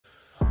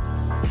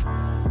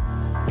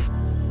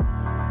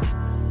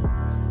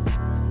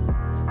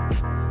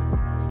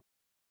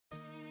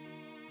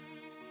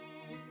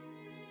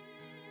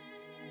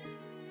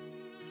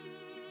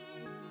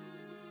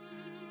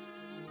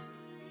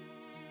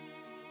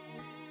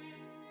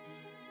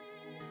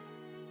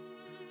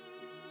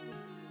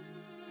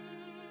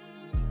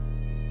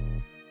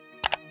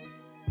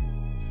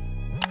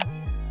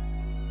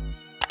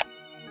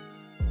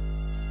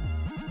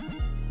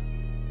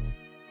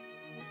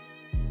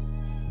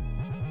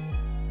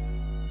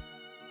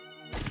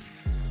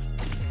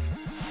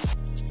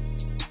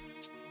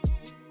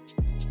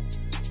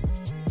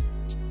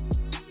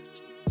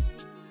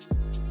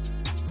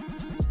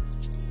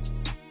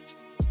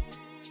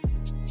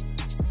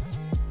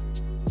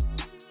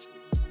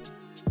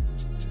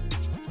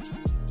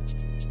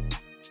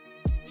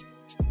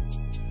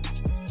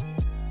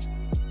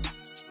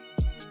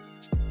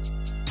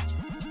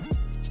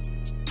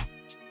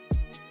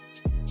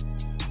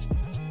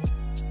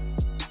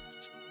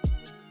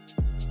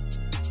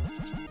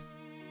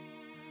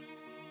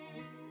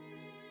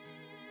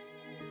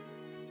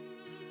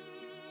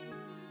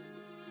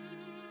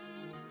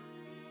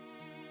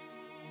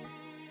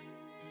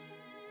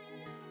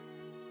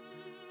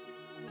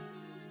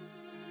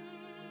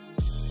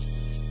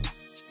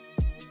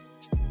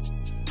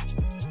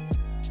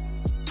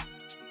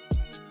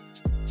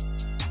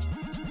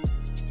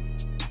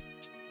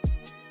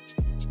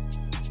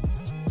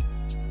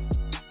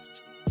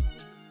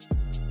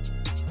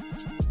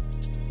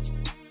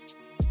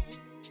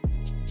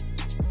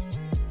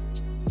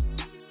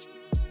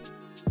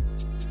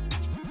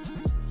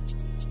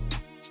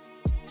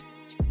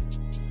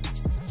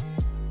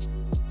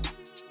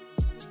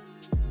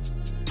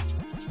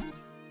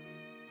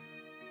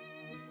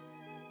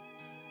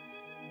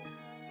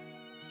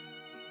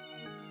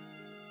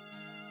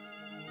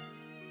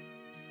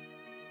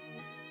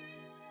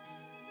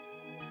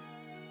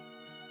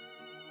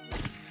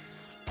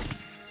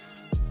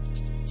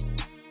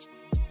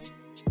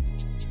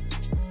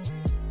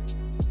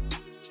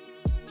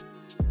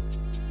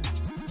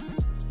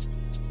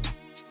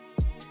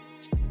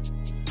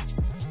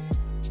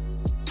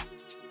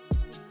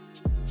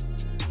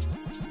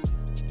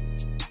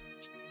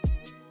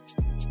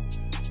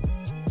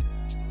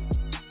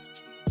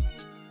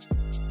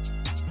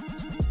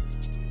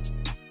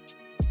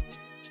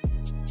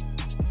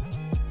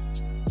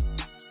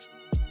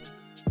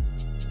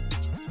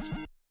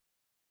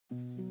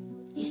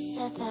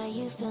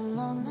you've been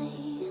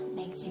lonely,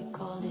 makes you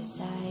cold as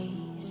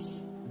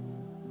ice.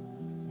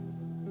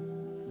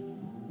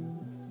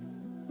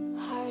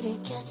 Hard to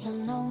get to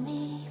know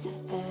me,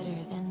 but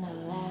better than the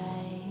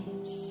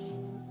lies.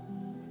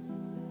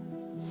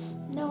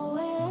 No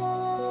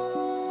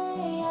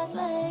way I'd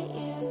let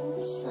you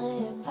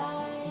slip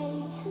by.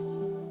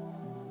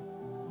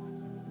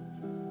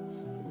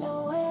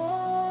 No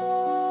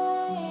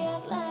way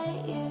I'd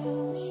let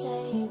you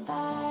say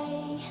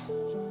bye.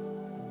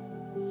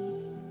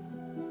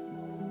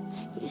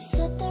 You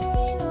said there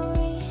ain't no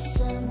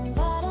reason,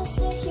 but I'll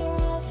sit here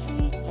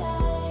every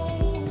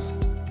day,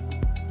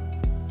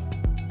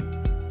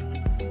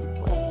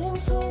 waiting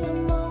for the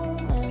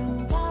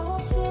moment I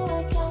won't feel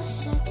like I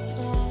should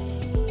stay.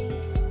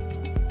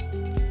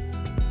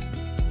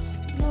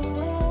 No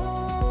way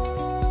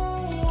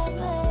I'd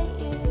let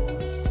you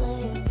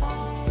slip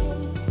by.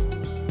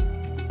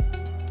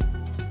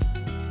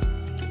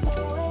 No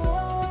way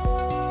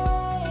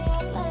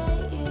I'd let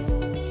you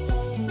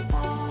say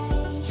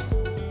bye.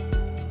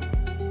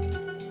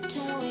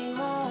 Can we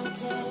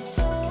watch it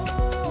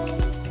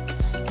fade,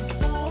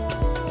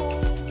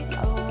 fade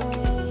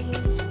away?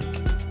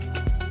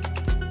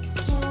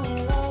 Can we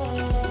let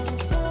it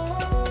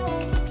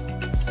fade,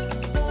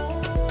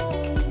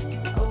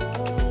 fade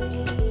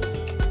away?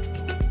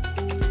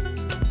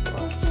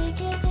 We'll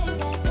take it day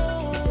by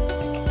day.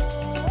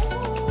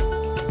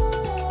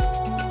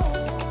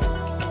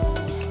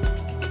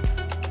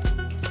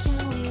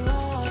 Can we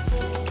watch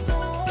it fade, fade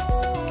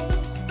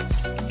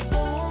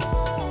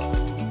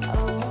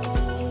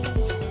away?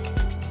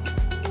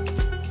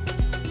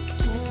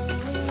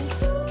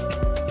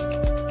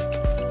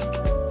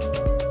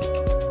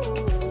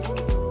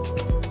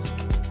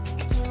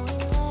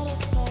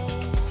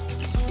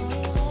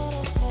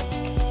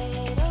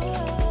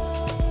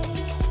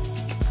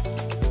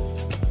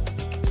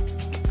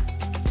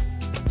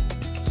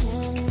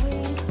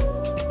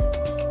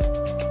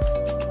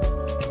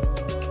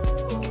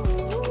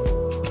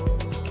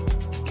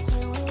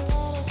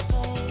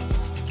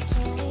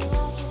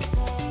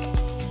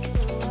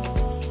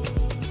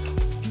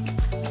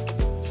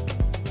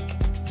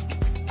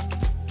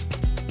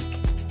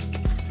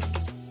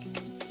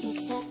 You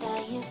said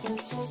that you've been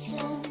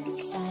searching,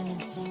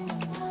 silencing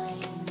my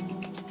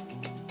mind,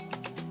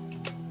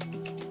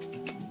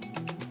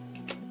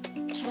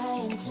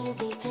 trying to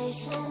be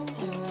patient,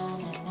 but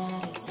running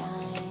out of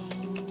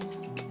time.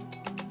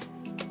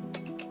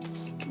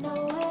 No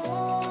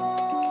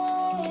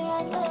way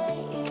I'd let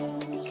you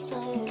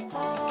slip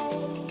by.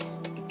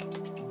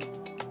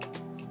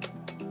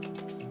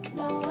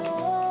 No way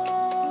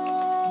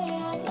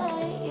I'd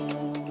let you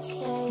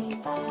say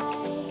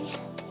bye.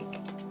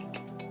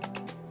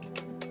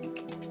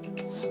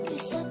 You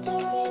said there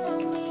ain't no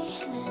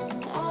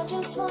meaning, I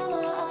just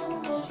wanna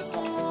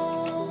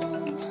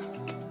understand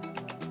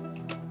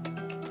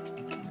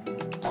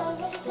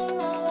everything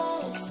that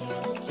led us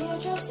here, the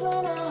teardrops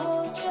when I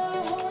hold your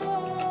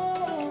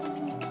hand.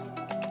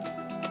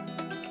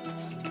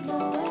 No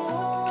way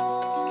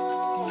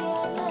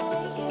I'd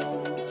let you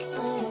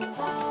slip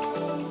by.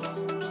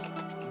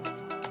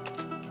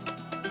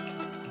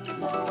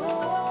 No way